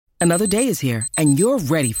Another day is here, and you're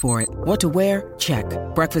ready for it. What to wear? Check.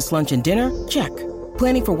 Breakfast, lunch, and dinner? Check.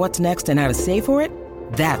 Planning for what's next and how to save for it?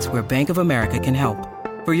 That's where Bank of America can help.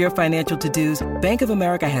 For your financial to-dos, Bank of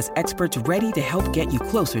America has experts ready to help get you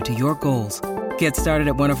closer to your goals. Get started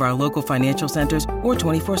at one of our local financial centers or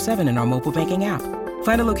 24/7 in our mobile banking app.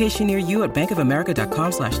 Find a location near you at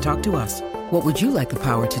bankofamerica.com/talktous. What would you like the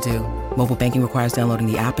power to do? Mobile banking requires downloading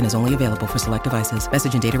the app and is only available for select devices.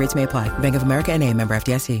 Message and data rates may apply. Bank of America N.A., member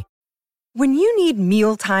FDIC. When you need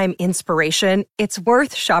mealtime inspiration, it's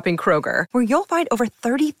worth shopping Kroger, where you'll find over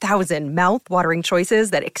 30,000 mouth-watering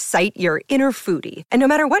choices that excite your inner foodie. And no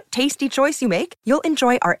matter what tasty choice you make, you'll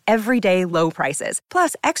enjoy our everyday low prices,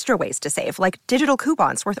 plus extra ways to save, like digital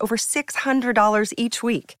coupons worth over $600 each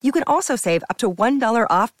week. You can also save up to $1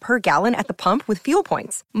 off per gallon at the pump with fuel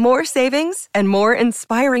points. More savings and more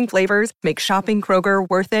inspiring flavors make shopping Kroger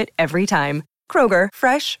worth it every time. Kroger,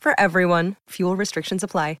 fresh for everyone. Fuel restrictions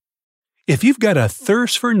apply. If you've got a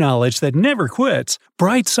thirst for knowledge that never quits,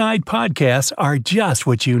 Brightside Podcasts are just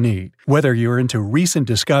what you need. Whether you're into recent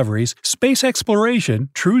discoveries, space exploration,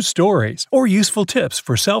 true stories, or useful tips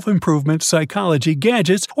for self-improvement, psychology,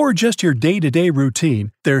 gadgets, or just your day-to-day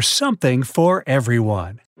routine, there's something for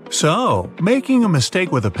everyone. So, making a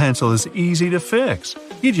mistake with a pencil is easy to fix.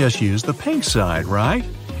 You just use the pink side, right?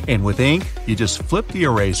 And with ink, you just flip the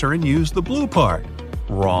eraser and use the blue part.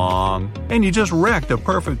 Wrong. And you just wrecked a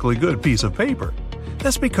perfectly good piece of paper.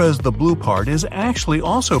 That's because the blue part is actually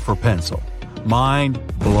also for pencil. Mind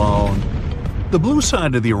blown. The blue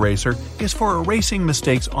side of the eraser is for erasing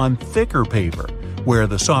mistakes on thicker paper, where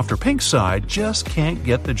the softer pink side just can't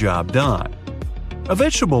get the job done. A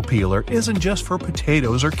vegetable peeler isn't just for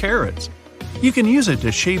potatoes or carrots. You can use it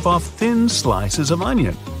to shave off thin slices of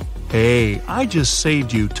onion. Hey, I just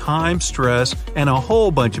saved you time, stress, and a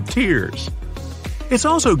whole bunch of tears. It's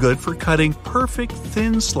also good for cutting perfect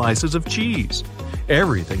thin slices of cheese.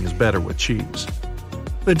 Everything is better with cheese.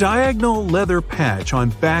 The diagonal leather patch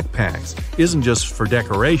on backpacks isn't just for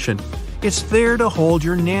decoration, it's there to hold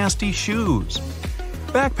your nasty shoes.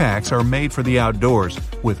 Backpacks are made for the outdoors,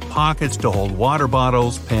 with pockets to hold water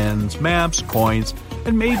bottles, pens, maps, coins,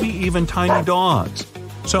 and maybe even tiny dogs.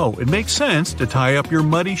 So it makes sense to tie up your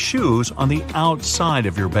muddy shoes on the outside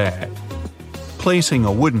of your bag. Placing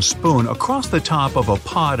a wooden spoon across the top of a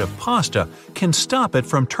pot of pasta can stop it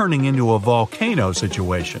from turning into a volcano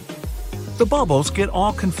situation. The bubbles get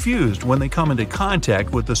all confused when they come into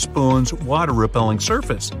contact with the spoon's water-repelling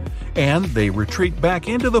surface, and they retreat back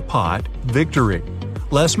into the pot. Victory!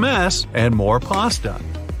 Less mess and more pasta.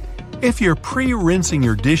 If you're pre-rinsing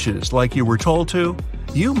your dishes like you were told to,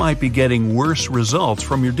 you might be getting worse results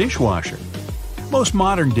from your dishwasher. Most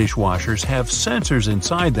modern dishwashers have sensors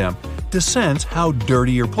inside them to sense how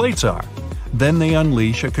dirty your plates are. Then they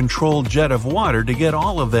unleash a controlled jet of water to get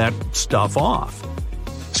all of that stuff off.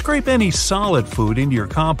 Scrape any solid food into your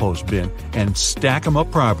compost bin and stack them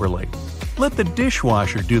up properly. Let the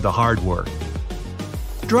dishwasher do the hard work.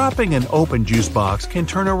 Dropping an open juice box can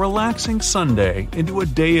turn a relaxing Sunday into a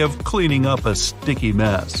day of cleaning up a sticky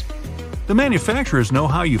mess. The manufacturers know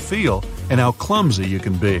how you feel and how clumsy you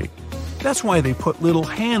can be. That's why they put little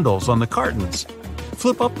handles on the cartons.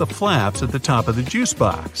 Flip up the flaps at the top of the juice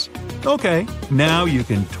box. Okay, now you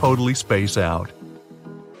can totally space out.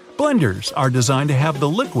 Blenders are designed to have the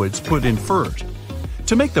liquids put in first.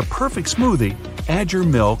 To make the perfect smoothie, add your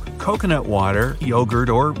milk, coconut water, yogurt,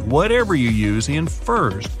 or whatever you use in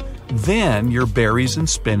first. Then your berries and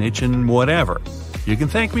spinach and whatever. You can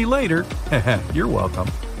thank me later. You're welcome.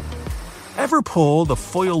 Ever pull the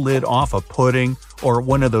foil lid off a pudding or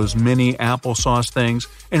one of those mini applesauce things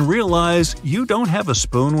and realize you don't have a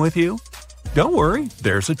spoon with you? Don't worry,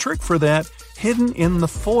 there's a trick for that, hidden in the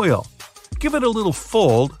foil. Give it a little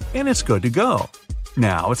fold and it's good to go.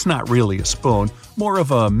 Now, it's not really a spoon, more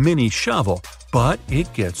of a mini shovel, but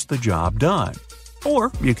it gets the job done.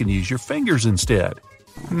 Or you can use your fingers instead.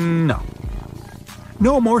 No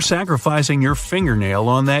more sacrificing your fingernail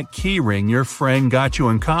on that key ring your friend got you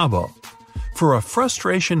in Cabo. For a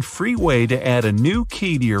frustration-free way to add a new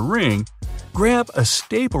key to your ring, grab a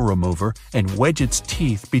staple remover and wedge its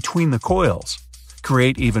teeth between the coils.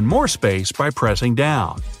 Create even more space by pressing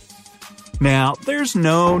down. Now, there's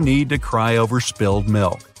no need to cry over spilled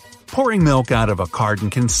milk. Pouring milk out of a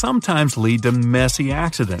carton can sometimes lead to messy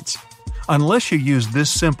accidents. Unless you use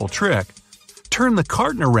this simple trick, turn the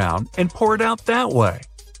carton around and pour it out that way.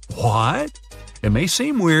 What? It may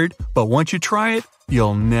seem weird, but once you try it,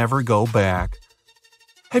 you'll never go back.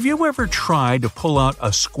 Have you ever tried to pull out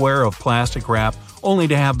a square of plastic wrap only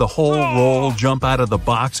to have the whole roll jump out of the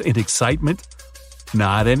box in excitement?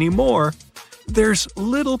 Not anymore. There's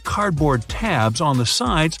little cardboard tabs on the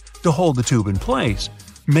sides to hold the tube in place,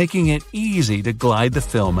 making it easy to glide the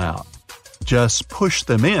film out. Just push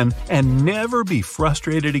them in and never be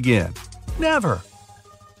frustrated again. Never!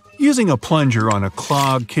 Using a plunger on a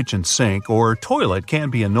clogged kitchen sink or toilet can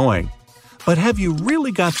be annoying, but have you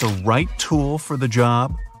really got the right tool for the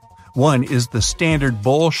job? One is the standard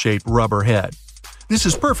bowl-shaped rubber head. This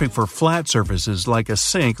is perfect for flat surfaces like a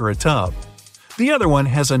sink or a tub. The other one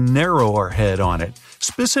has a narrower head on it,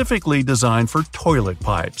 specifically designed for toilet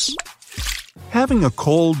pipes. Having a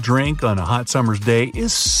cold drink on a hot summer's day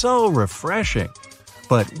is so refreshing.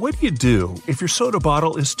 But what do you do if your soda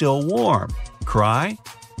bottle is still warm? Cry?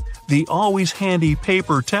 The always handy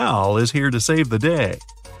paper towel is here to save the day.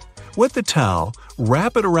 Wet the towel,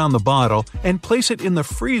 wrap it around the bottle, and place it in the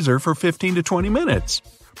freezer for 15 to 20 minutes.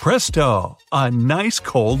 Presto! A nice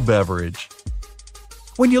cold beverage.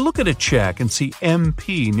 When you look at a check and see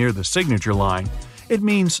MP near the signature line, it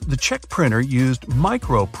means the check printer used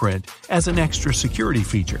microprint as an extra security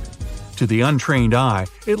feature. To the untrained eye,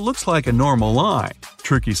 it looks like a normal line.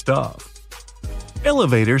 Tricky stuff.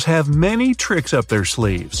 Elevators have many tricks up their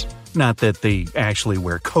sleeves. Not that they actually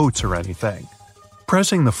wear coats or anything.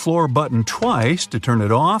 Pressing the floor button twice to turn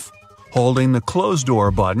it off, holding the closed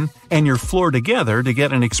door button and your floor together to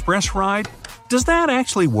get an express ride, does that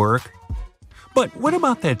actually work? But what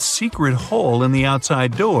about that secret hole in the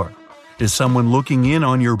outside door? Is someone looking in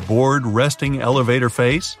on your bored, resting elevator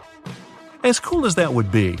face? As cool as that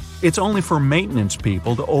would be, it's only for maintenance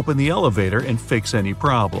people to open the elevator and fix any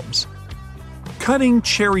problems. Cutting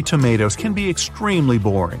cherry tomatoes can be extremely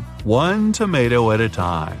boring, one tomato at a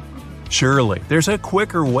time. Surely, there's a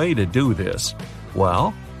quicker way to do this.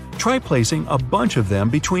 Well, try placing a bunch of them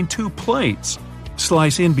between two plates.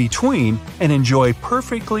 Slice in between and enjoy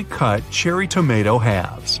perfectly cut cherry tomato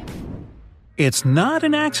halves. It's not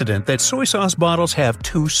an accident that soy sauce bottles have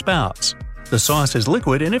two spouts. The sauce is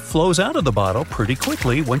liquid and it flows out of the bottle pretty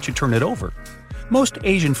quickly once you turn it over. Most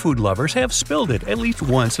Asian food lovers have spilled it at least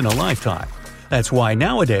once in a lifetime. That's why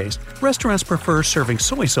nowadays, restaurants prefer serving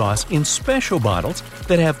soy sauce in special bottles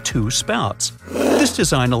that have two spouts. This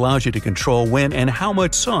design allows you to control when and how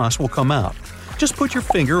much sauce will come out. Just put your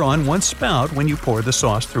finger on one spout when you pour the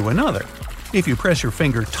sauce through another. If you press your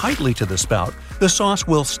finger tightly to the spout, the sauce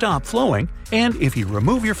will stop flowing, and if you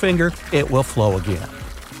remove your finger, it will flow again.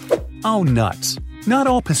 Oh, nuts! Not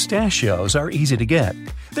all pistachios are easy to get.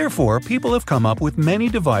 Therefore, people have come up with many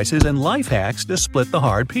devices and life hacks to split the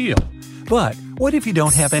hard peel. But what if you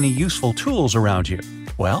don't have any useful tools around you?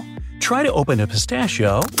 Well, try to open a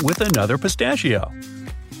pistachio with another pistachio.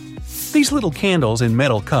 These little candles in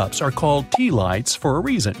metal cups are called tea lights for a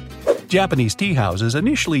reason. Japanese tea houses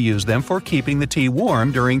initially used them for keeping the tea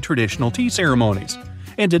warm during traditional tea ceremonies.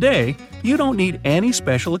 And today, you don't need any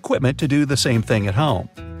special equipment to do the same thing at home.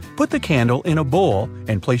 Put the candle in a bowl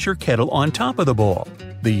and place your kettle on top of the bowl.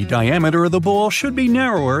 The diameter of the bowl should be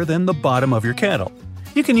narrower than the bottom of your kettle.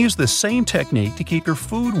 You can use the same technique to keep your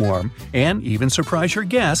food warm and even surprise your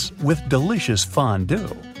guests with delicious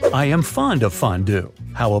fondue. I am fond of fondue.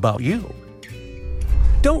 How about you?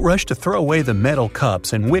 Don't rush to throw away the metal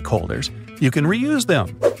cups and wick holders. You can reuse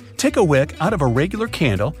them. Take a wick out of a regular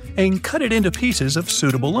candle and cut it into pieces of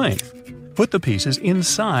suitable length. Put the pieces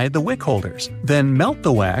inside the wick holders, then melt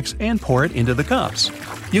the wax and pour it into the cups.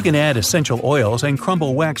 You can add essential oils and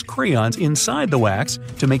crumble wax crayons inside the wax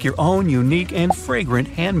to make your own unique and fragrant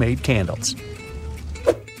handmade candles.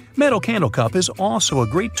 Metal candle cup is also a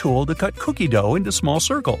great tool to cut cookie dough into small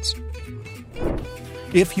circles.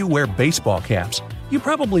 If you wear baseball caps, you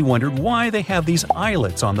probably wondered why they have these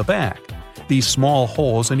eyelets on the back. These small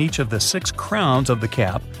holes in each of the 6 crowns of the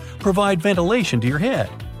cap provide ventilation to your head.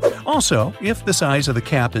 Also, if the size of the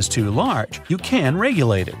cap is too large, you can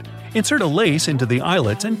regulate it. Insert a lace into the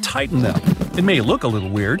eyelets and tighten them. It may look a little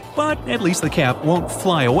weird, but at least the cap won't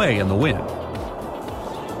fly away in the wind.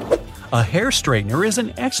 A hair straightener is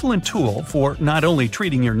an excellent tool for not only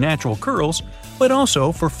treating your natural curls, but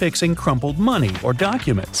also for fixing crumpled money or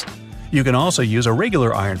documents. You can also use a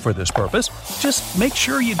regular iron for this purpose. Just make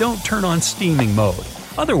sure you don't turn on steaming mode.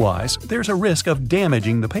 Otherwise, there's a risk of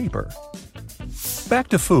damaging the paper. Back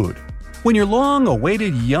to food. When your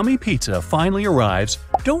long-awaited yummy pizza finally arrives,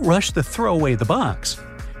 don't rush to throw away the box.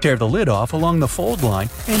 Tear the lid off along the fold line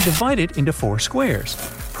and divide it into 4 squares.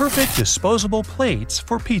 Perfect disposable plates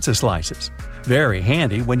for pizza slices. Very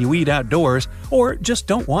handy when you eat outdoors or just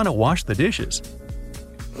don't want to wash the dishes.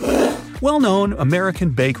 Well-known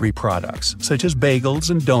American bakery products, such as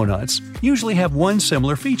bagels and donuts, usually have one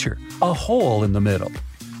similar feature, a hole in the middle.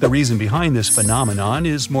 The reason behind this phenomenon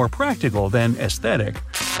is more practical than aesthetic.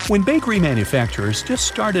 When bakery manufacturers just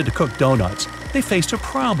started to cook donuts, they faced a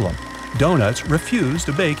problem. Donuts refused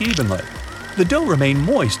to bake evenly. The dough remained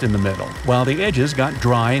moist in the middle, while the edges got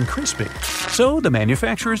dry and crispy. So the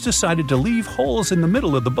manufacturers decided to leave holes in the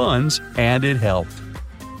middle of the buns, and it helped.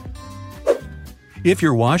 If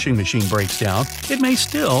your washing machine breaks down, it may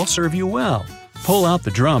still serve you well. Pull out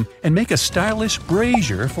the drum and make a stylish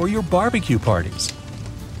brazier for your barbecue parties.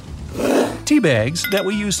 Tea bags that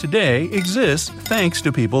we use today exist thanks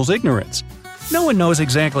to people's ignorance. No one knows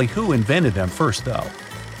exactly who invented them first, though.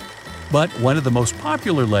 But one of the most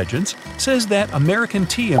popular legends says that American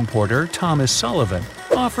tea importer Thomas Sullivan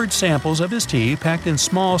offered samples of his tea packed in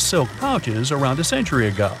small silk pouches around a century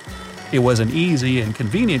ago. It was an easy and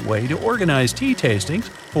convenient way to organize tea tastings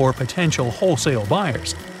for potential wholesale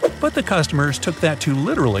buyers. But the customers took that too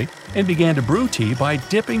literally and began to brew tea by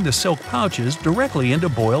dipping the silk pouches directly into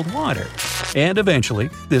boiled water. And eventually,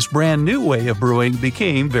 this brand new way of brewing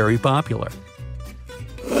became very popular.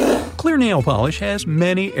 Clear nail polish has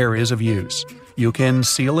many areas of use. You can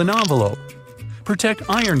seal an envelope, protect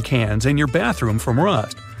iron cans in your bathroom from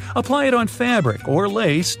rust, apply it on fabric or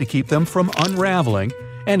lace to keep them from unraveling,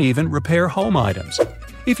 and even repair home items.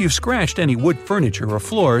 If you've scratched any wood furniture or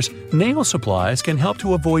floors, nail supplies can help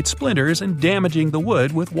to avoid splinters and damaging the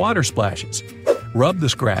wood with water splashes. Rub the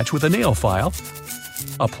scratch with a nail file,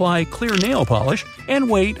 apply clear nail polish, and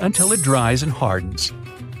wait until it dries and hardens.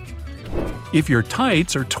 If your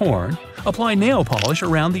tights are torn, apply nail polish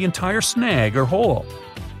around the entire snag or hole.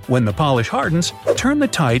 When the polish hardens, turn the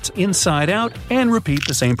tights inside out and repeat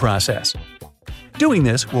the same process. Doing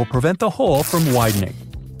this will prevent the hole from widening.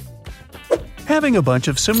 Having a bunch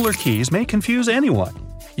of similar keys may confuse anyone.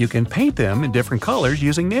 You can paint them in different colors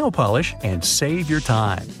using nail polish and save your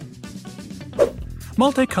time.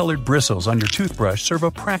 Multicolored bristles on your toothbrush serve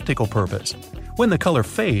a practical purpose. When the color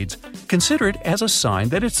fades, consider it as a sign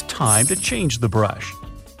that it's time to change the brush.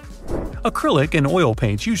 Acrylic and oil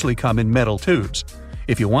paints usually come in metal tubes.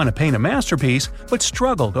 If you want to paint a masterpiece but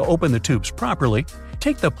struggle to open the tubes properly,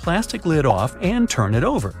 take the plastic lid off and turn it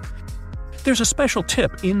over. There's a special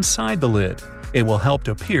tip inside the lid. It will help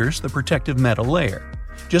to pierce the protective metal layer.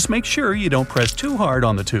 Just make sure you don't press too hard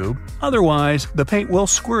on the tube, otherwise the paint will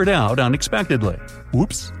squirt out unexpectedly.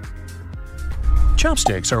 Whoops!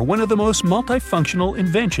 Chopsticks are one of the most multifunctional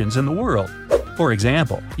inventions in the world. For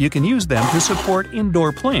example, you can use them to support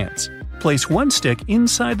indoor plants. Place one stick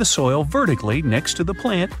inside the soil vertically next to the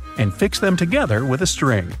plant and fix them together with a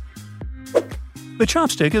string. The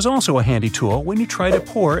chopstick is also a handy tool when you try to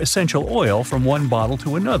pour essential oil from one bottle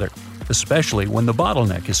to another, especially when the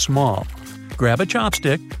bottleneck is small. Grab a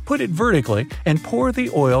chopstick, put it vertically, and pour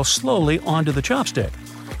the oil slowly onto the chopstick.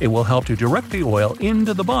 It will help to direct the oil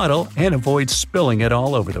into the bottle and avoid spilling it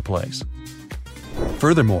all over the place.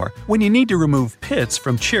 Furthermore, when you need to remove pits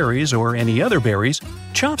from cherries or any other berries,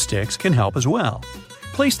 chopsticks can help as well.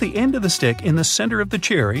 Place the end of the stick in the center of the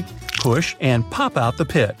cherry, push, and pop out the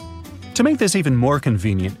pit. To make this even more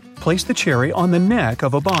convenient, place the cherry on the neck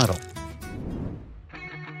of a bottle.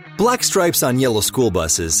 Black stripes on yellow school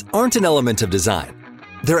buses aren't an element of design.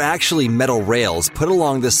 They're actually metal rails put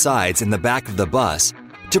along the sides and the back of the bus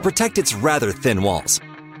to protect its rather thin walls.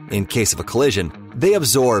 In case of a collision, they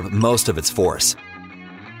absorb most of its force.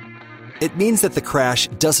 It means that the crash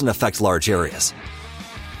doesn't affect large areas.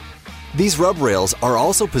 These rub rails are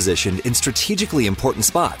also positioned in strategically important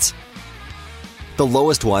spots. The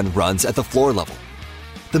lowest one runs at the floor level.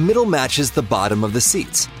 The middle matches the bottom of the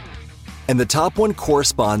seats. And the top one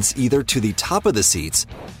corresponds either to the top of the seats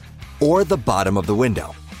or the bottom of the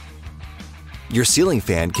window. Your ceiling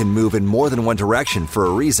fan can move in more than one direction for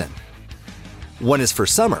a reason. One is for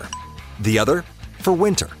summer, the other for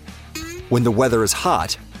winter. When the weather is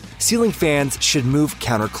hot, ceiling fans should move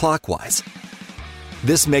counterclockwise.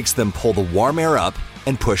 This makes them pull the warm air up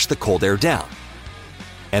and push the cold air down.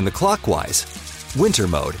 And the clockwise, winter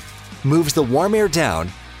mode, moves the warm air down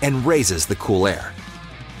and raises the cool air.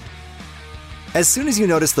 As soon as you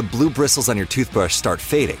notice the blue bristles on your toothbrush start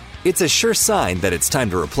fading, it's a sure sign that it's time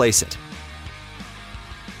to replace it.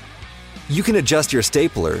 You can adjust your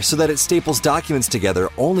stapler so that it staples documents together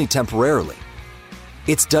only temporarily.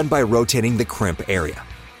 It's done by rotating the crimp area.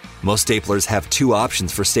 Most staplers have two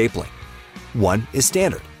options for stapling. One is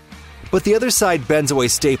standard, but the other side bends away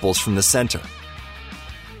staples from the center.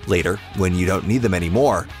 Later, when you don't need them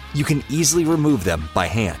anymore, you can easily remove them by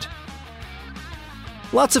hand.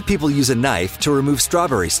 Lots of people use a knife to remove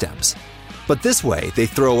strawberry stems, but this way they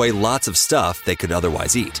throw away lots of stuff they could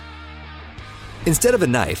otherwise eat. Instead of a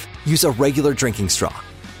knife, use a regular drinking straw.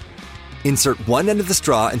 Insert one end of the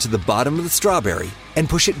straw into the bottom of the strawberry and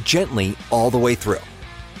push it gently all the way through.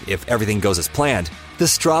 If everything goes as planned, the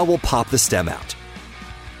straw will pop the stem out.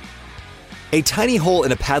 A tiny hole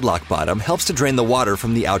in a padlock bottom helps to drain the water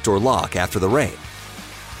from the outdoor lock after the rain.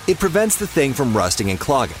 It prevents the thing from rusting and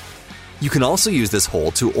clogging. You can also use this hole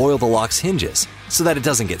to oil the lock's hinges so that it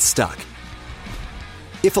doesn't get stuck.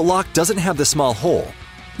 If a lock doesn't have the small hole,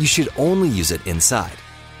 you should only use it inside.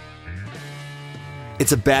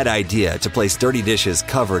 It's a bad idea to place dirty dishes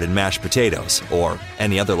covered in mashed potatoes or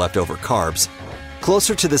any other leftover carbs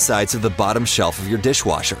closer to the sides of the bottom shelf of your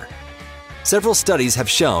dishwasher. Several studies have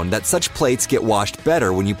shown that such plates get washed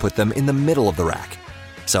better when you put them in the middle of the rack.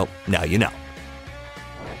 So now you know.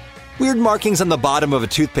 Weird markings on the bottom of a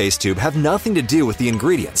toothpaste tube have nothing to do with the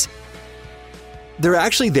ingredients. They're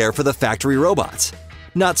actually there for the factory robots,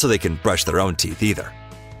 not so they can brush their own teeth either.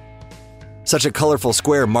 Such a colorful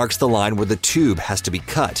square marks the line where the tube has to be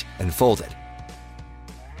cut and folded.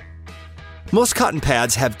 Most cotton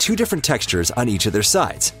pads have two different textures on each of their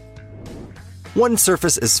sides. One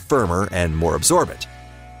surface is firmer and more absorbent.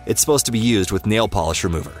 It's supposed to be used with nail polish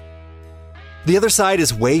remover. The other side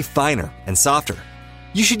is way finer and softer.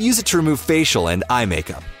 You should use it to remove facial and eye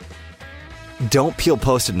makeup. Don't peel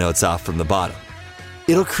Post-it notes off from the bottom.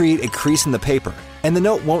 It'll create a crease in the paper, and the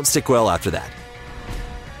note won't stick well after that.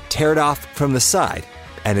 Tear it off from the side,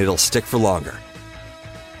 and it'll stick for longer.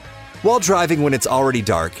 While driving when it's already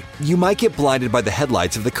dark, you might get blinded by the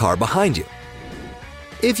headlights of the car behind you.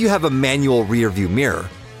 If you have a manual rear-view mirror,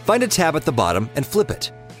 find a tab at the bottom and flip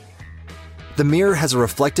it. The mirror has a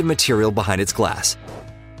reflective material behind its glass.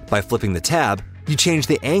 By flipping the tab, you change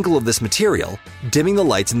the angle of this material, dimming the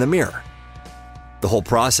lights in the mirror. The whole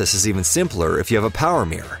process is even simpler if you have a power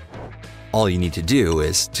mirror. All you need to do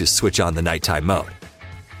is to switch on the nighttime mode.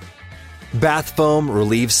 Bath foam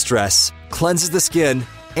relieves stress, cleanses the skin,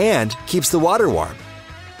 and keeps the water warm.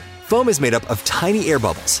 Foam is made up of tiny air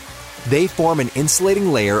bubbles. They form an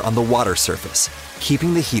insulating layer on the water surface,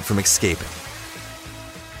 keeping the heat from escaping.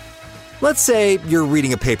 Let's say you're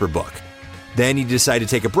reading a paper book. Then you decide to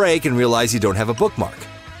take a break and realize you don't have a bookmark.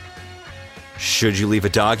 Should you leave a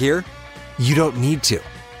dog here? You don't need to.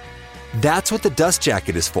 That's what the dust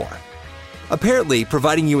jacket is for. Apparently,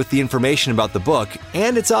 providing you with the information about the book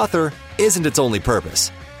and its author isn't its only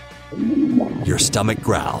purpose. Your stomach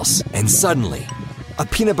growls, and suddenly, a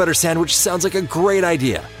peanut butter sandwich sounds like a great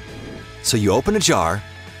idea. So you open a jar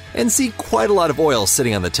and see quite a lot of oil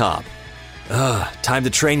sitting on the top. Time to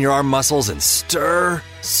train your arm muscles and stir,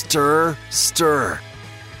 stir, stir.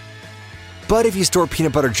 But if you store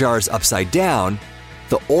peanut butter jars upside down,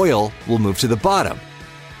 the oil will move to the bottom,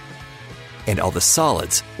 and all the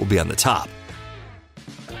solids will be on the top.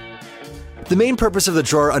 The main purpose of the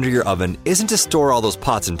drawer under your oven isn't to store all those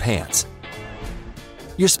pots and pans.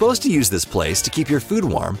 You're supposed to use this place to keep your food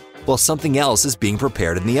warm while something else is being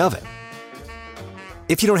prepared in the oven.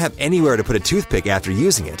 If you don't have anywhere to put a toothpick after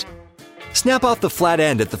using it, snap off the flat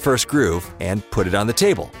end at the first groove and put it on the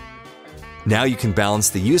table. Now you can balance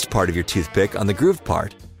the used part of your toothpick on the grooved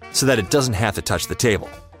part so that it doesn't have to touch the table.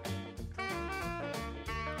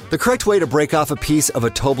 The correct way to break off a piece of a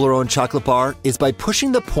Toblerone chocolate bar is by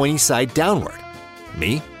pushing the pointy side downward.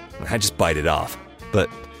 Me? I just bite it off. But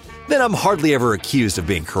then I'm hardly ever accused of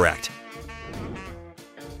being correct.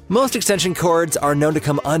 Most extension cords are known to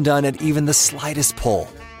come undone at even the slightest pull.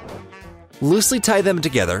 Loosely tie them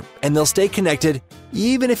together and they'll stay connected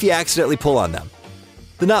even if you accidentally pull on them.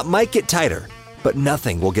 The knot might get tighter, but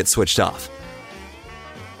nothing will get switched off.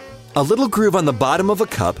 A little groove on the bottom of a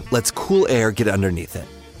cup lets cool air get underneath it.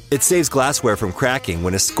 It saves glassware from cracking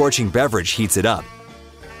when a scorching beverage heats it up.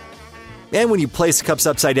 And when you place cups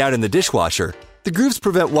upside down in the dishwasher, the grooves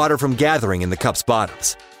prevent water from gathering in the cup's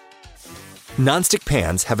bottoms. Non-stick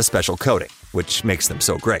pans have a special coating, which makes them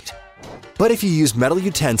so great. But if you use metal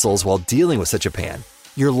utensils while dealing with such a pan,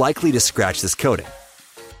 you're likely to scratch this coating.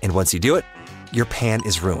 And once you do it, your pan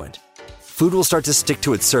is ruined. Food will start to stick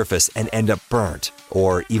to its surface and end up burnt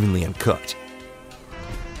or evenly uncooked.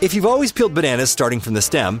 If you've always peeled bananas starting from the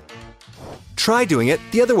stem, try doing it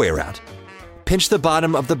the other way around. Pinch the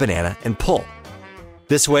bottom of the banana and pull.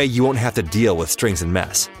 This way you won't have to deal with strings and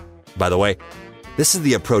mess. By the way, this is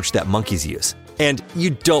the approach that monkeys use, and you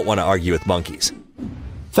don't want to argue with monkeys.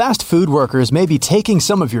 Fast food workers may be taking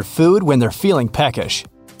some of your food when they're feeling peckish.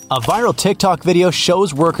 A viral TikTok video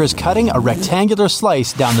shows workers cutting a rectangular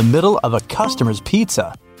slice down the middle of a customer's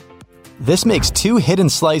pizza. This makes 2 hidden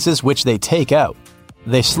slices which they take out.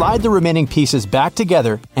 They slide the remaining pieces back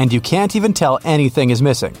together and you can't even tell anything is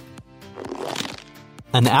missing.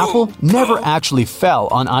 An apple never actually fell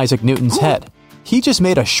on Isaac Newton's head. He just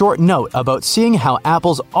made a short note about seeing how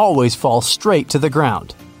apples always fall straight to the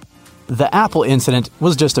ground. The apple incident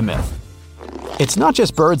was just a myth. It's not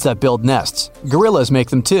just birds that build nests, gorillas make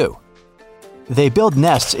them too. They build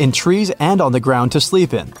nests in trees and on the ground to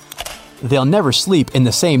sleep in. They'll never sleep in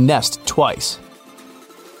the same nest twice.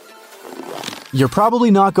 You're probably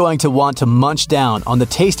not going to want to munch down on the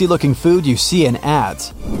tasty-looking food you see in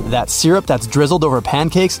ads. That syrup that's drizzled over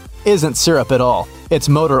pancakes isn't syrup at all, it's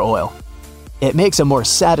motor oil. It makes a more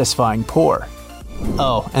satisfying pour.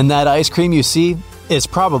 Oh, and that ice cream you see is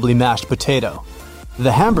probably mashed potato.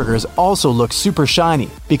 The hamburgers also look super shiny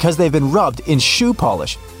because they've been rubbed in shoe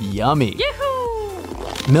polish. Yummy!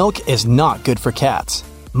 Yahoo! Milk is not good for cats.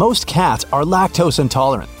 Most cats are lactose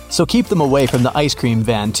intolerant, so keep them away from the ice cream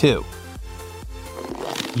van too.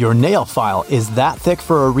 Your nail file is that thick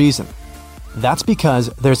for a reason. That's because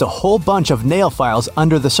there's a whole bunch of nail files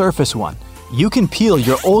under the surface one. You can peel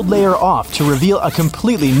your old layer off to reveal a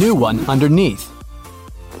completely new one underneath.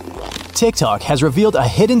 TikTok has revealed a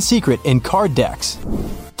hidden secret in card decks.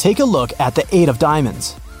 Take a look at the 8 of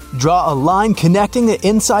diamonds. Draw a line connecting the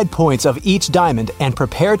inside points of each diamond and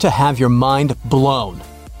prepare to have your mind blown.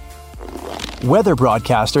 Weather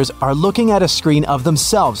broadcasters are looking at a screen of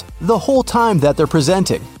themselves the whole time that they're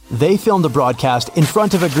presenting. They film the broadcast in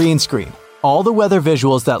front of a green screen. All the weather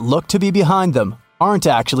visuals that look to be behind them aren't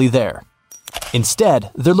actually there.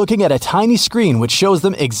 Instead, they're looking at a tiny screen which shows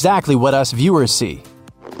them exactly what us viewers see.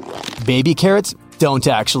 Baby carrots don't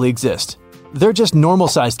actually exist. They're just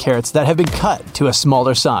normal-sized carrots that have been cut to a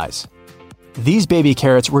smaller size. These baby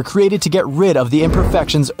carrots were created to get rid of the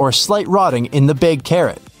imperfections or slight rotting in the big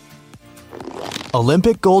carrot.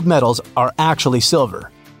 Olympic gold medals are actually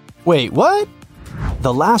silver. Wait, what?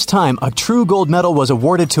 The last time a true gold medal was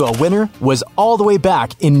awarded to a winner was all the way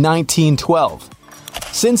back in 1912.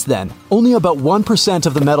 Since then, only about 1%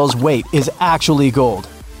 of the medal's weight is actually gold.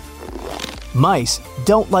 Mice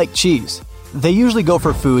don't like cheese. They usually go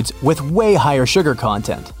for foods with way higher sugar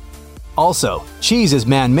content. Also, cheese is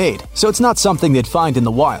man-made, so it's not something they'd find in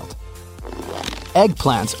the wild.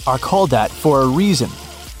 Eggplants are called that for a reason.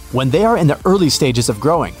 When they are in the early stages of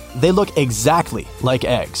growing, they look exactly like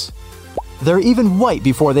eggs. They're even white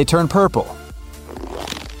before they turn purple.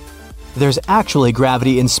 There's actually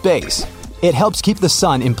gravity in space. It helps keep the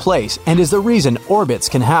sun in place and is the reason orbits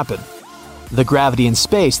can happen. The gravity in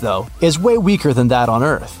space, though, is way weaker than that on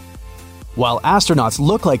Earth. While astronauts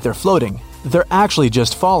look like they're floating, they're actually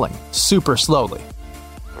just falling, super slowly.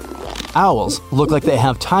 Owls look like they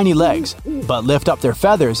have tiny legs, but lift up their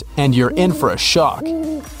feathers and you're in for a shock.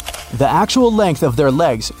 The actual length of their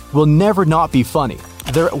legs will never not be funny.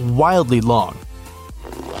 They're wildly long.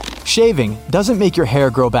 Shaving doesn't make your hair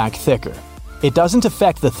grow back thicker. It doesn't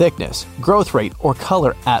affect the thickness, growth rate, or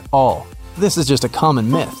color at all. This is just a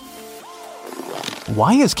common myth.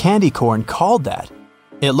 Why is candy corn called that?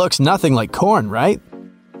 It looks nothing like corn, right?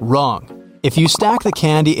 Wrong. If you stack the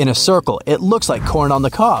candy in a circle, it looks like corn on the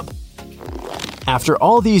cob. After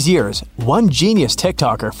all these years, one genius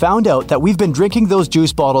TikToker found out that we've been drinking those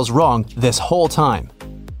juice bottles wrong this whole time.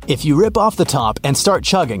 If you rip off the top and start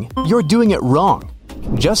chugging, you're doing it wrong.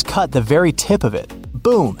 Just cut the very tip of it.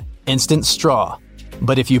 Boom, instant straw.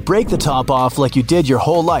 But if you break the top off like you did your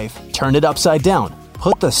whole life, turn it upside down,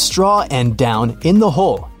 put the straw end down in the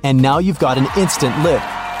hole, and now you've got an instant lid.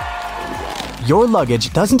 Your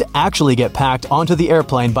luggage doesn't actually get packed onto the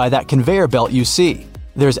airplane by that conveyor belt you see.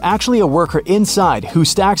 There's actually a worker inside who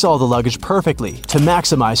stacks all the luggage perfectly to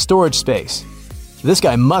maximize storage space. This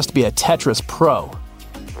guy must be a Tetris pro.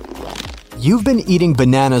 You've been eating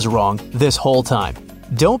bananas wrong this whole time.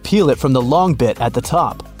 Don't peel it from the long bit at the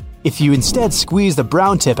top. If you instead squeeze the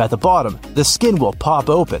brown tip at the bottom, the skin will pop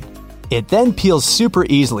open. It then peels super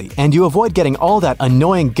easily and you avoid getting all that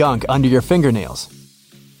annoying gunk under your fingernails.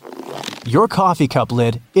 Your coffee cup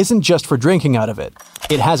lid isn't just for drinking out of it.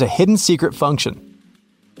 It has a hidden secret function.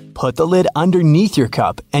 Put the lid underneath your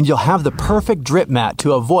cup and you'll have the perfect drip mat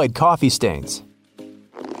to avoid coffee stains.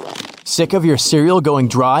 Sick of your cereal going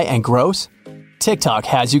dry and gross? TikTok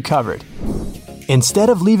has you covered. Instead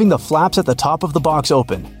of leaving the flaps at the top of the box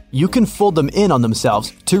open, you can fold them in on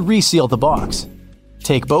themselves to reseal the box.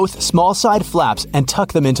 Take both small side flaps and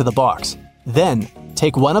tuck them into the box. Then,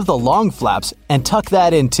 take one of the long flaps and tuck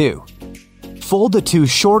that in too. Fold the two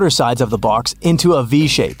shorter sides of the box into a V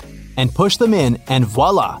shape and push them in and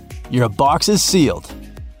voila, your box is sealed.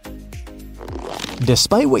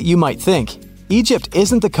 Despite what you might think, Egypt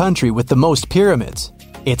isn't the country with the most pyramids.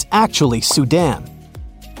 It's actually Sudan.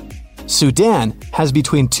 Sudan has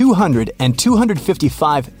between 200 and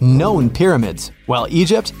 255 known pyramids, while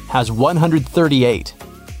Egypt has 138.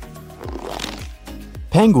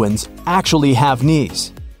 Penguins actually have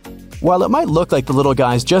knees. While it might look like the little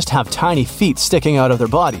guys just have tiny feet sticking out of their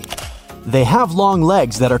body, They have long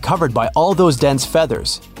legs that are covered by all those dense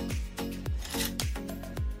feathers.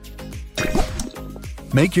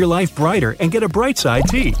 Make your life brighter and get a Brightside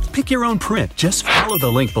tee. Pick your own print. Just follow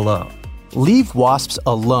the link below. Leave wasps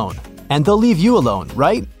alone, and they'll leave you alone,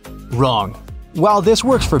 right? Wrong. While this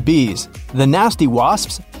works for bees, the nasty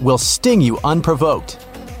wasps will sting you unprovoked.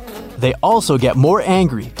 They also get more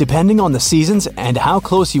angry depending on the seasons and how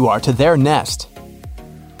close you are to their nest.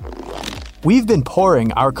 We've been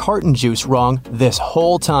pouring our carton juice wrong this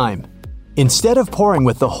whole time. Instead of pouring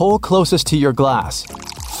with the hole closest to your glass,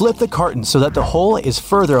 flip the carton so that the hole is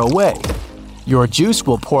further away. Your juice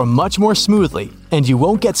will pour much more smoothly, and you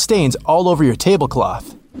won't get stains all over your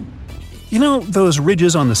tablecloth. You know, those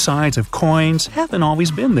ridges on the sides of coins haven't always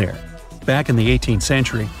been there. Back in the 18th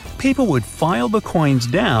century, people would file the coins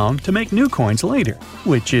down to make new coins later,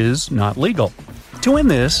 which is not legal. To end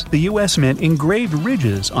this, the U.S. Mint engraved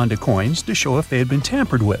ridges onto coins to show if they had been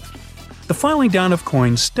tampered with. The filing down of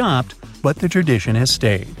coins stopped, but the tradition has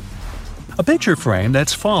stayed. A picture frame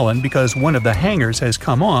that's fallen because one of the hangers has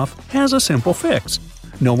come off has a simple fix.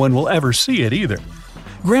 No one will ever see it either.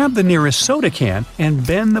 Grab the nearest soda can and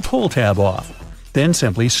bend the pull tab off. Then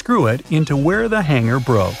simply screw it into where the hanger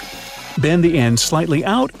broke. Bend the end slightly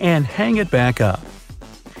out and hang it back up.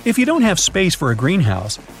 If you don't have space for a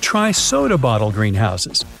greenhouse, try soda bottle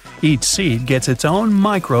greenhouses. Each seed gets its own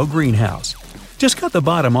micro greenhouse. Just cut the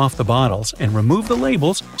bottom off the bottles and remove the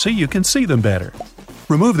labels so you can see them better.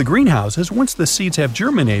 Remove the greenhouses once the seeds have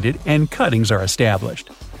germinated and cuttings are established.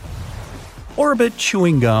 Orbit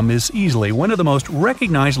chewing gum is easily one of the most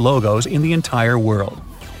recognized logos in the entire world.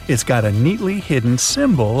 It's got a neatly hidden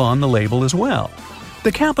symbol on the label as well.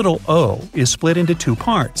 The capital O is split into two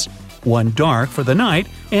parts, one dark for the night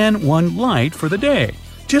and one light for the day,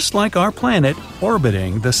 just like our planet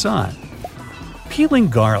orbiting the sun. Peeling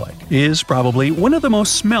garlic is probably one of the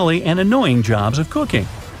most smelly and annoying jobs of cooking.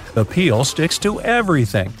 The peel sticks to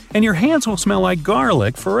everything, and your hands will smell like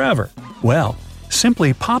garlic forever. Well,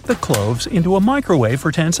 simply pop the cloves into a microwave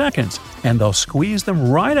for 10 seconds, and they'll squeeze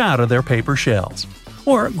them right out of their paper shells.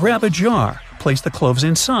 Or grab a jar, place the cloves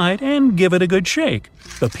inside, and give it a good shake.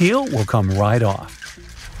 The peel will come right off.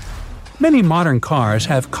 Many modern cars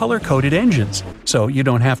have color-coded engines, so you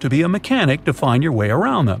don't have to be a mechanic to find your way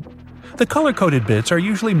around them. The color-coded bits are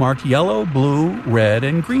usually marked yellow, blue, red,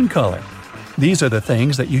 and green color. These are the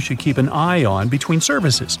things that you should keep an eye on between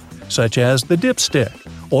services, such as the dipstick,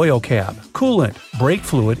 oil cap, coolant, brake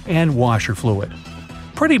fluid, and washer fluid.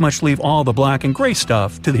 Pretty much leave all the black and gray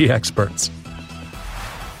stuff to the experts.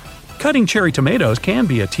 Cutting cherry tomatoes can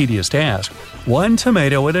be a tedious task, one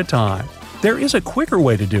tomato at a time. There is a quicker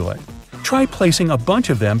way to do it. Try placing a bunch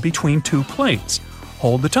of them between two plates.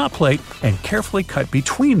 Hold the top plate and carefully cut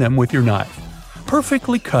between them with your knife.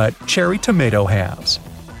 Perfectly cut cherry tomato halves.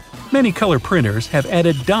 Many color printers have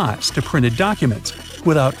added dots to printed documents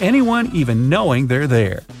without anyone even knowing they're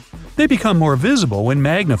there. They become more visible when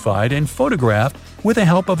magnified and photographed with the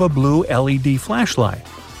help of a blue LED flashlight.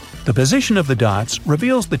 The position of the dots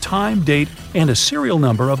reveals the time, date, and a serial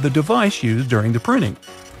number of the device used during the printing.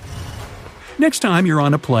 Next time you're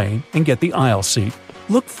on a plane and get the aisle seat,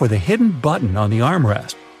 look for the hidden button on the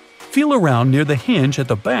armrest. Feel around near the hinge at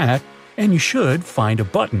the back and you should find a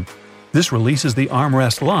button. This releases the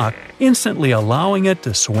armrest lock, instantly allowing it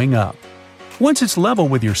to swing up. Once it's level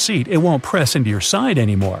with your seat, it won't press into your side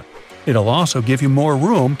anymore. It'll also give you more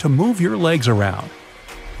room to move your legs around.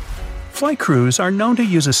 Flight crews are known to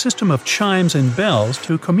use a system of chimes and bells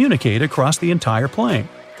to communicate across the entire plane.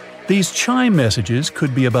 These chime messages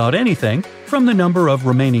could be about anything from the number of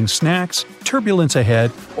remaining snacks, turbulence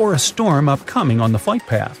ahead, or a storm upcoming on the flight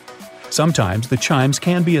path. Sometimes the chimes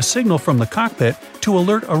can be a signal from the cockpit to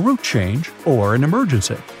alert a route change or an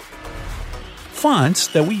emergency. Fonts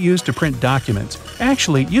that we use to print documents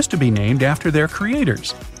actually used to be named after their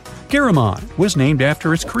creators. Garamond was named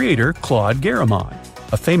after its creator, Claude Garamond,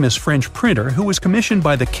 a famous French printer who was commissioned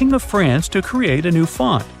by the King of France to create a new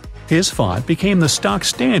font. His font became the stock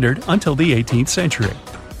standard until the 18th century.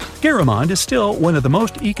 Garamond is still one of the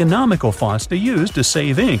most economical fonts to use to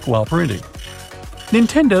save ink while printing.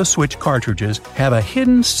 Nintendo Switch cartridges have a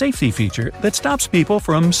hidden safety feature that stops people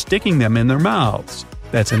from sticking them in their mouths.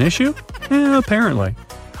 That's an issue? Apparently.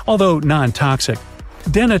 Although non-toxic,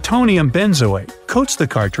 denatonium benzoate coats the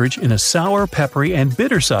cartridge in a sour, peppery, and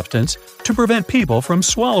bitter substance to prevent people from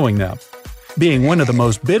swallowing them. Being one of the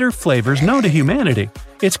most bitter flavors known to humanity,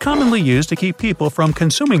 it's commonly used to keep people from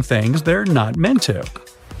consuming things they're not meant to.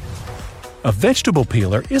 A vegetable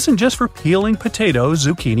peeler isn't just for peeling potatoes,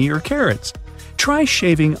 zucchini, or carrots. Try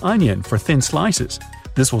shaving onion for thin slices.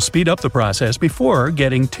 This will speed up the process before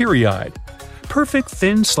getting teary-eyed. Perfect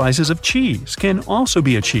thin slices of cheese can also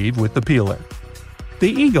be achieved with the peeler. The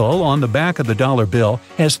eagle on the back of the dollar bill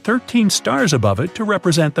has 13 stars above it to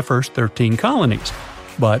represent the first 13 colonies.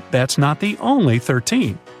 But that's not the only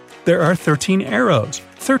 13. There are 13 arrows,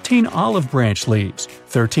 13 olive branch leaves,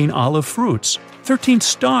 13 olive fruits, 13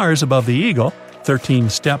 stars above the eagle, 13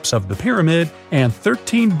 steps of the pyramid, and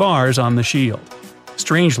 13 bars on the shield.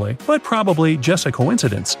 Strangely, but probably just a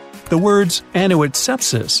coincidence, the words annuit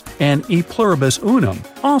sepsis and e pluribus unum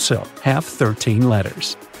also have 13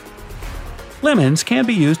 letters. Lemons can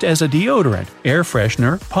be used as a deodorant, air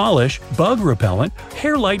freshener, polish, bug repellent,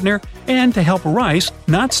 hair lightener, and to help rice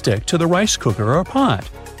not stick to the rice cooker or pot.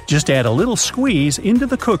 Just add a little squeeze into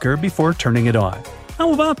the cooker before turning it on.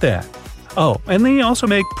 How about that? Oh, and they also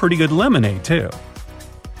make pretty good lemonade too.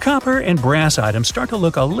 Copper and brass items start to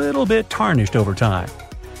look a little bit tarnished over time.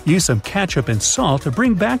 Use some ketchup and salt to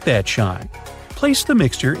bring back that shine. Place the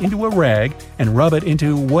mixture into a rag and rub it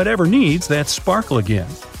into whatever needs that sparkle again.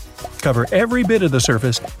 Cover every bit of the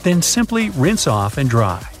surface, then simply rinse off and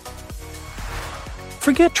dry.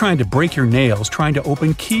 Forget trying to break your nails trying to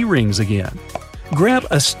open key rings again. Grab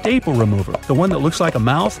a staple remover, the one that looks like a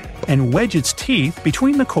mouth, and wedge its teeth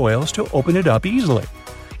between the coils to open it up easily.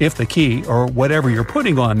 If the key, or whatever you're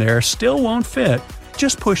putting on there, still won't fit,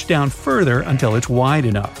 just push down further until it's wide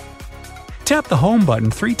enough. Tap the home button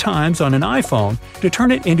 3 times on an iPhone to turn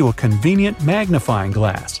it into a convenient magnifying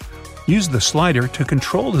glass. Use the slider to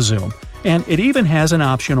control the zoom, and it even has an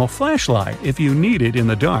optional flashlight if you need it in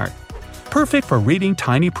the dark. Perfect for reading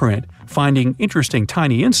tiny print, finding interesting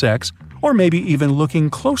tiny insects, or maybe even looking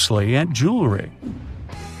closely at jewelry.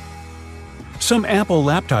 Some Apple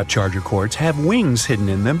laptop charger cords have wings hidden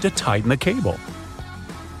in them to tighten the cable.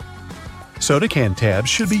 Soda can tabs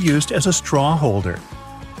should be used as a straw holder.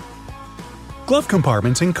 Glove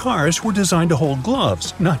compartments in cars were designed to hold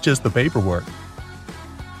gloves, not just the paperwork.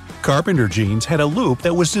 Carpenter jeans had a loop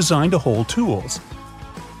that was designed to hold tools.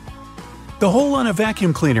 The hole on a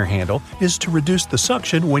vacuum cleaner handle is to reduce the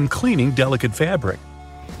suction when cleaning delicate fabric.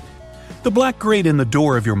 The black grate in the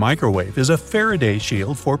door of your microwave is a Faraday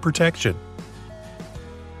shield for protection.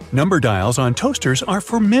 Number dials on toasters are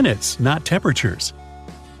for minutes, not temperatures.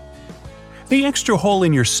 The extra hole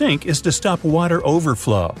in your sink is to stop water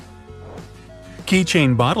overflow.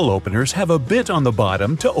 Keychain bottle openers have a bit on the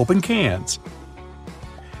bottom to open cans.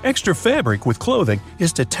 Extra fabric with clothing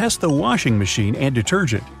is to test the washing machine and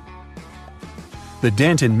detergent. The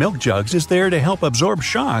dent in milk jugs is there to help absorb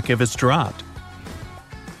shock if it's dropped.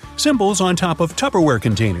 Symbols on top of Tupperware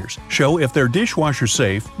containers show if they're dishwasher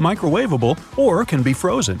safe, microwavable, or can be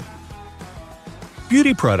frozen.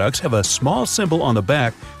 Beauty products have a small symbol on the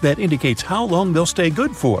back that indicates how long they'll stay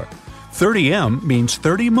good for. 30M means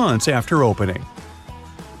 30 months after opening.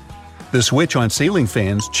 The switch on ceiling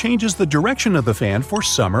fans changes the direction of the fan for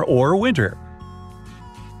summer or winter.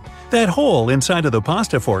 That hole inside of the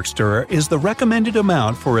pasta fork stirrer is the recommended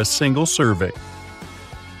amount for a single serving.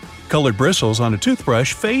 Colored bristles on a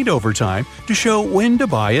toothbrush fade over time to show when to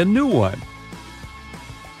buy a new one.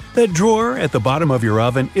 That drawer at the bottom of your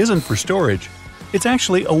oven isn't for storage. It's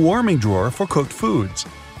actually a warming drawer for cooked foods.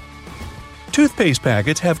 Toothpaste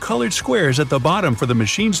packets have colored squares at the bottom for the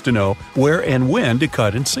machines to know where and when to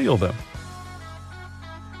cut and seal them.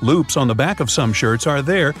 Loops on the back of some shirts are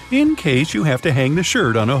there in case you have to hang the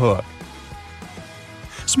shirt on a hook.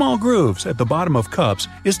 Small grooves at the bottom of cups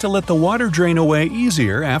is to let the water drain away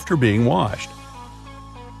easier after being washed.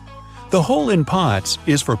 The hole in pots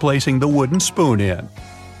is for placing the wooden spoon in.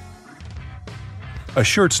 A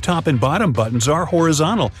shirt's top and bottom buttons are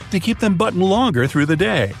horizontal to keep them buttoned longer through the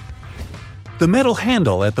day. The metal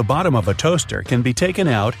handle at the bottom of a toaster can be taken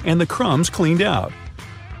out and the crumbs cleaned out.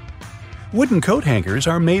 Wooden coat hangers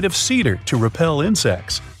are made of cedar to repel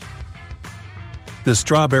insects. The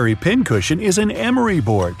strawberry pin cushion is an emery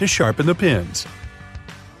board to sharpen the pins.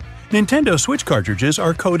 Nintendo Switch cartridges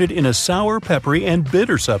are coated in a sour, peppery, and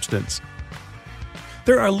bitter substance.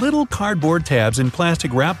 There are little cardboard tabs in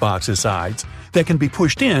plastic wrap boxes sides that can be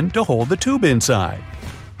pushed in to hold the tube inside.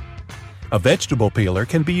 A vegetable peeler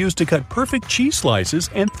can be used to cut perfect cheese slices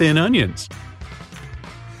and thin onions.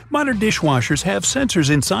 Modern dishwashers have sensors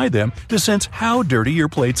inside them to sense how dirty your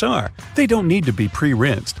plates are. They don't need to be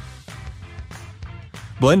pre-rinsed.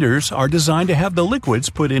 Blenders are designed to have the liquids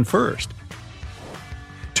put in first.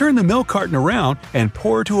 Turn the milk carton around and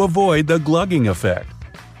pour to avoid the glugging effect.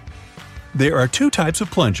 There are 2 types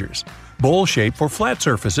of plungers: bowl-shaped for flat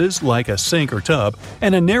surfaces like a sink or tub,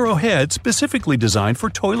 and a narrow head specifically designed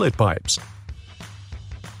for toilet pipes.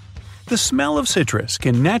 The smell of citrus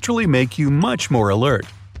can naturally make you much more alert.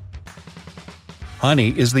 Honey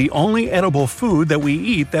is the only edible food that we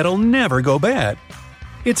eat that'll never go bad.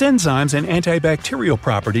 Its enzymes and antibacterial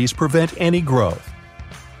properties prevent any growth.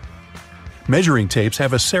 Measuring tapes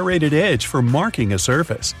have a serrated edge for marking a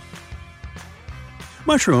surface.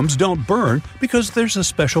 Mushrooms don't burn because there's a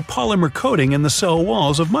special polymer coating in the cell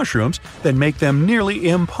walls of mushrooms that make them nearly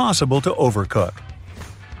impossible to overcook.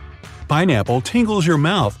 Pineapple tingles your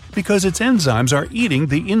mouth because its enzymes are eating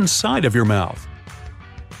the inside of your mouth.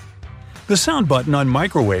 The sound button on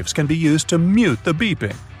microwaves can be used to mute the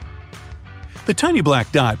beeping. The tiny black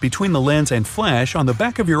dot between the lens and flash on the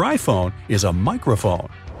back of your iPhone is a microphone.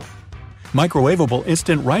 Microwavable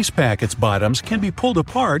instant rice packets bottoms can be pulled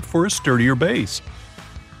apart for a sturdier base.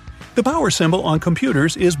 The power symbol on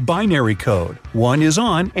computers is binary code. 1 is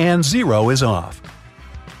on and 0 is off.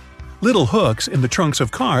 Little hooks in the trunks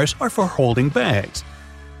of cars are for holding bags.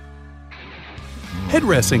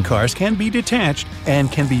 Headrests in cars can be detached and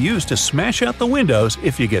can be used to smash out the windows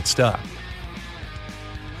if you get stuck.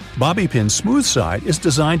 Bobby pin's smooth side is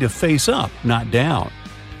designed to face up, not down.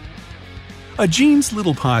 A jeans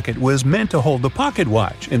little pocket was meant to hold the pocket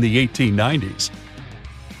watch in the 1890s.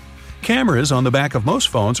 Cameras on the back of most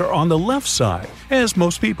phones are on the left side, as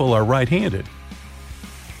most people are right-handed.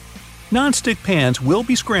 Non-stick pans will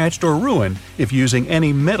be scratched or ruined if using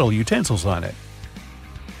any metal utensils on it.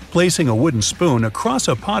 Placing a wooden spoon across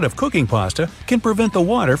a pot of cooking pasta can prevent the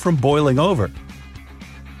water from boiling over.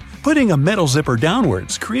 Putting a metal zipper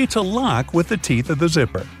downwards creates a lock with the teeth of the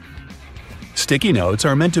zipper. Sticky notes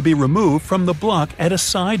are meant to be removed from the block at a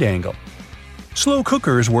side angle. Slow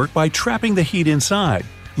cookers work by trapping the heat inside.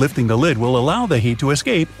 Lifting the lid will allow the heat to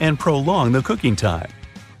escape and prolong the cooking time.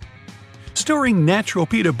 Storing natural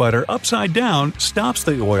peanut butter upside down stops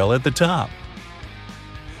the oil at the top.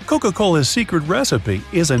 Coca-Cola's secret recipe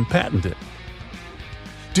isn't patented.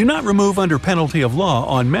 Do not remove under penalty of law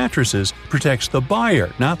on mattresses protects the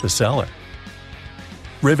buyer, not the seller.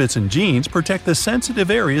 Rivets in jeans protect the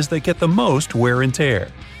sensitive areas that get the most wear and tear.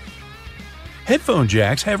 Headphone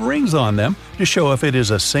jacks have rings on them to show if it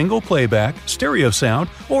is a single playback, stereo sound,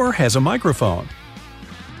 or has a microphone.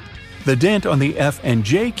 The dent on the F and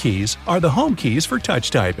J keys are the home keys for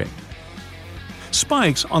touch typing.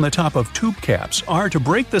 Spikes on the top of tube caps are to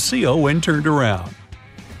break the seal when turned around.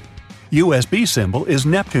 USB symbol is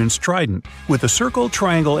Neptune's trident, with a circle,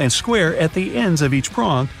 triangle, and square at the ends of each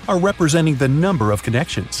prong are representing the number of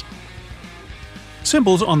connections.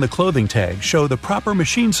 Symbols on the clothing tag show the proper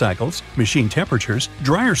machine cycles, machine temperatures,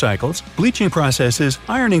 dryer cycles, bleaching processes,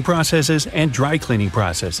 ironing processes, and dry cleaning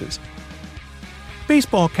processes.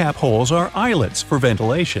 Baseball cap holes are eyelets for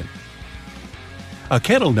ventilation. A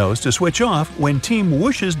kettle knows to switch off when steam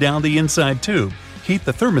whooshes down the inside tube, heat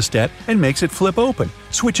the thermostat, and makes it flip open,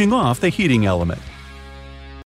 switching off the heating element.